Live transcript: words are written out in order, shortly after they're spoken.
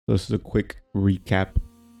So this is a quick recap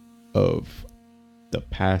of the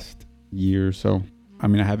past year or so. I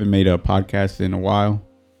mean, I haven't made a podcast in a while,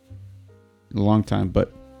 in a long time,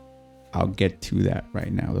 but I'll get to that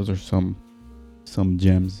right now. Those are some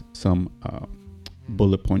gems, some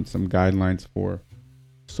bullet points, some guidelines for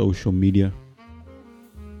social media.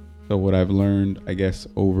 So what I've learned, I guess,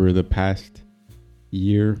 over the past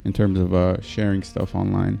year in terms of sharing stuff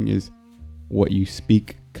online is what you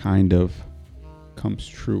speak kind of comes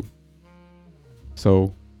true.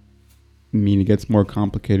 So, I mean, it gets more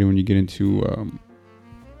complicated when you get into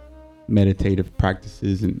meditative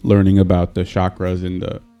practices and learning about the chakras and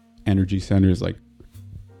the energy centers. Like,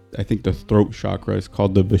 I think the throat chakra is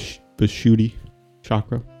called the Vishuddhi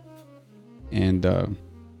chakra. And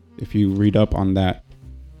if you read up on that,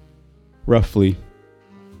 roughly,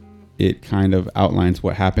 it kind of outlines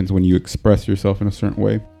what happens when you express yourself in a certain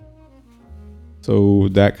way. So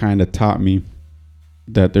that kind of taught me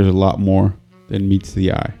that there's a lot more than meets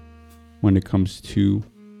the eye when it comes to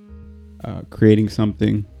creating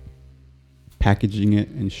something, packaging it,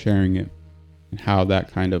 and sharing it, and how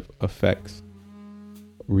that kind of affects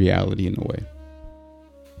reality in a way.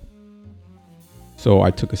 So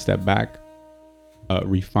I took a step back,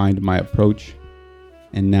 refined my approach,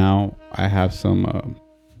 and now I have some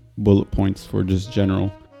bullet points for just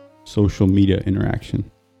general social media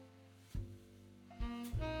interaction.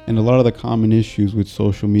 And a lot of the common issues with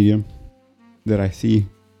social media that I see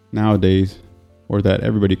nowadays, or that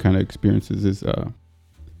everybody kind of experiences, is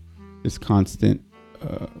this constant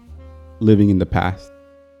living in the past,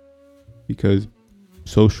 because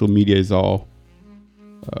social media is all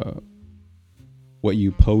what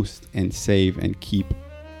you post and save and keep,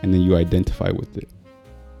 and then you identify with it.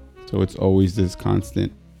 So it's always this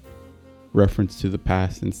constant reference to the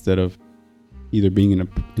past instead of either being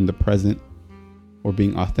in the present or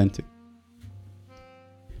being authentic.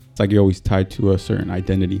 It's like you're always tied to a certain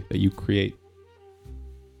identity that you create,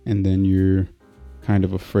 and then you're kind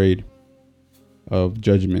of afraid of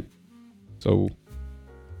judgment. So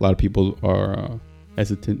a lot of people are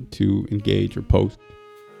hesitant to engage or post,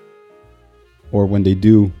 or when they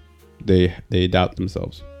do, they doubt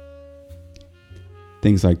themselves.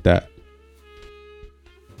 Things like that.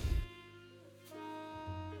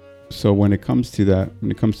 So when it comes to that,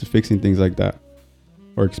 when it comes to fixing things like that,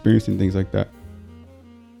 or experiencing things like that,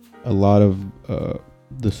 a lot of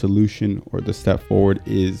the solution or the step forward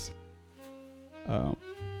is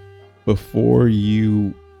before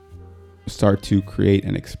you start to create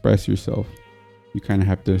and express yourself, you kind of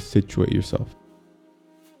have to situate yourself.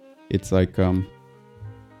 It's like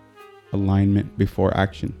alignment before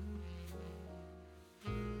action.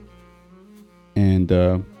 And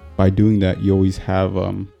by doing that, you always have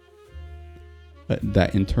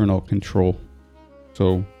that internal control.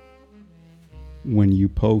 So when you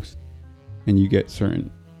post and you get certain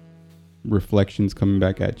reflections coming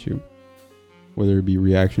back at you, whether it be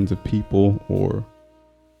reactions of people or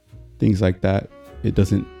things like that, it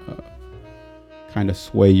doesn't kind of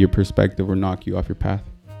sway your perspective or knock you off your path.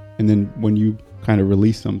 And then when you kind of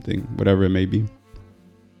release something, whatever it may be,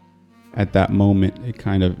 at that moment, it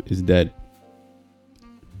kind of is dead.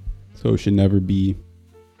 So it should never be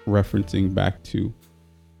referencing back to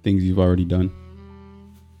things you've already done.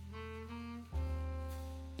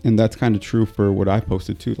 And that's kind of true for what I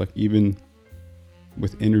posted too. Like, even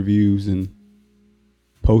with interviews and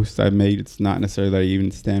posts I've made, it's not necessarily that I even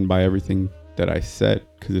stand by everything that I said,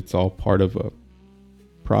 because it's all part of a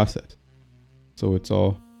process. So it's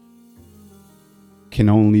all can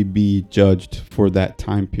only be judged for that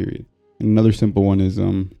time period. And another simple one is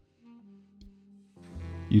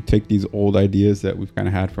you take these old ideas that we've kind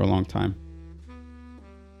of had for a long time,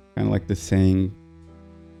 kind of like the saying,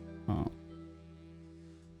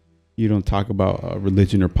 you don't talk about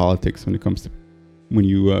religion or politics when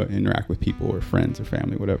you interact with people or friends or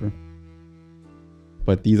family, whatever.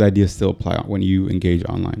 But these ideas still apply when you engage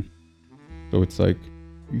online. So it's like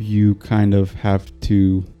you kind of have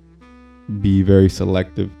to be very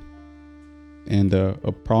selective. And a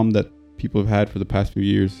problem that people have had for the past few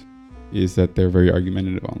years is that they're very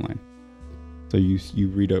argumentative online. So you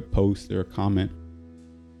read a post or a comment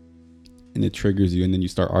and it triggers you, and then you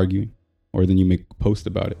start arguing, or then you make a post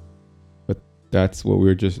about it. But that's what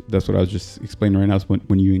I was just explaining right now, is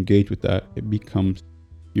when you engage with that, it becomes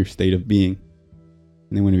your state of being.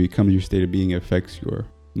 And then when it becomes your state of being, it affects your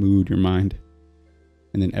mood, your mind,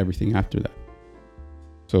 and then everything after that.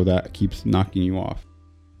 So that keeps knocking you off.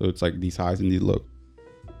 So it's like these highs and these lows.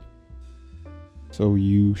 So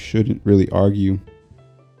you shouldn't really argue.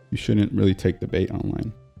 You shouldn't really take the bait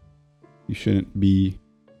online. You shouldn't be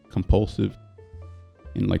compulsive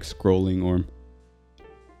in like scrolling or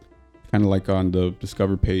kind of like on the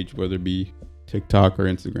Discover page, whether it be TikTok or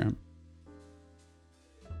Instagram.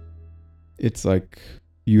 It's like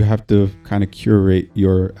you have to kind of curate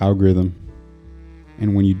your algorithm.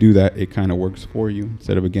 And when you do that, it kind of works for you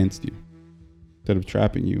instead of against you. Instead of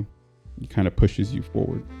trapping you, it kind of pushes you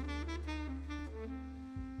forward.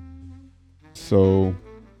 So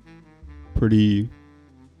pretty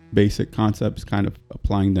basic concepts, kind of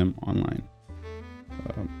applying them online.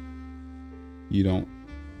 You don't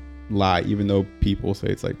lie, even though people say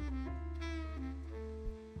it's like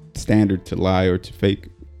standard to lie or to fake.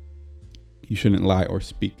 You shouldn't lie or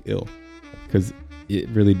speak ill, because it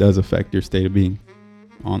really does affect your state of being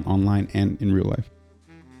online and in real life.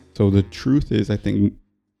 So the truth is, I think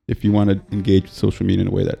if you want to engage with social media in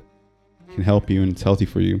a way that can help you and it's healthy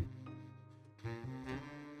for you,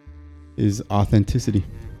 is authenticity.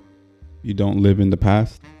 You don't live in the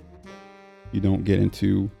past. You don't get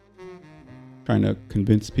into trying to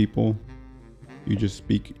convince people. You just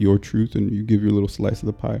speak your truth and you give your little slice of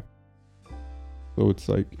the pie. So it's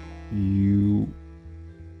like you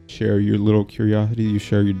share your little curiosity, you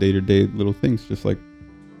share your day-to-day little things, just like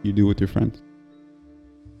you do with your friends.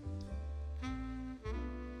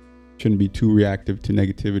 Shouldn't be too reactive to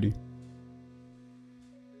negativity,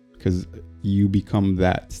 because you become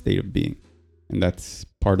that state of being, and that's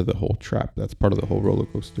part of the whole trap. That's part of the whole roller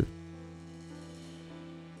coaster.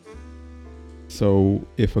 So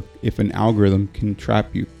if an algorithm can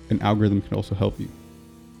trap you, an algorithm can also help you.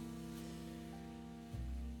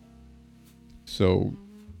 So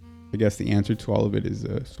I guess the answer to all of it is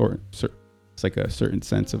it's like a certain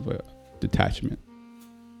sense of a detachment.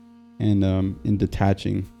 And in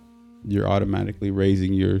detaching, you're automatically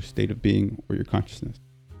raising your state of being or your consciousness.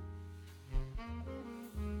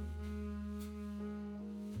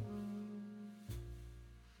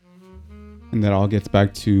 And that all gets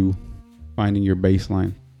back to finding your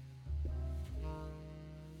baseline.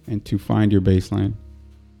 And to find your baseline,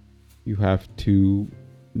 you have to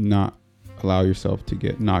not allow yourself to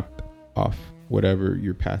get knocked off whatever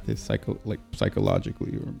your path is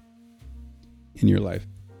psychologically or in your life.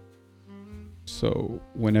 So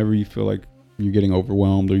whenever you feel like you're getting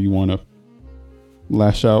overwhelmed or you want to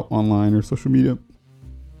lash out online or social media,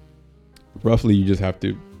 roughly you just have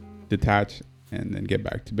to detach and then get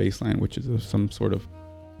back to baseline, which is some sort of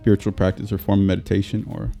spiritual practice or form of meditation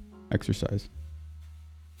or exercise.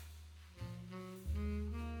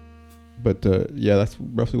 But yeah, that's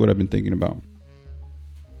roughly what I've been thinking about.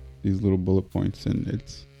 These little bullet points. And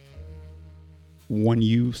it's when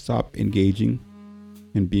you stop engaging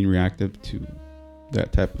and being reactive to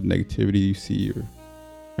that type of negativity you see, or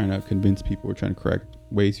trying to convince people or trying to correct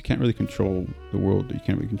ways, you can't really control the world, or you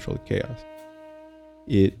can't really control the chaos.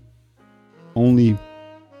 It only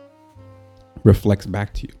reflects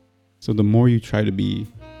back to you. So the more you try to be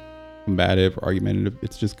combative or argumentative,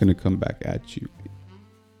 it's just going to come back at you.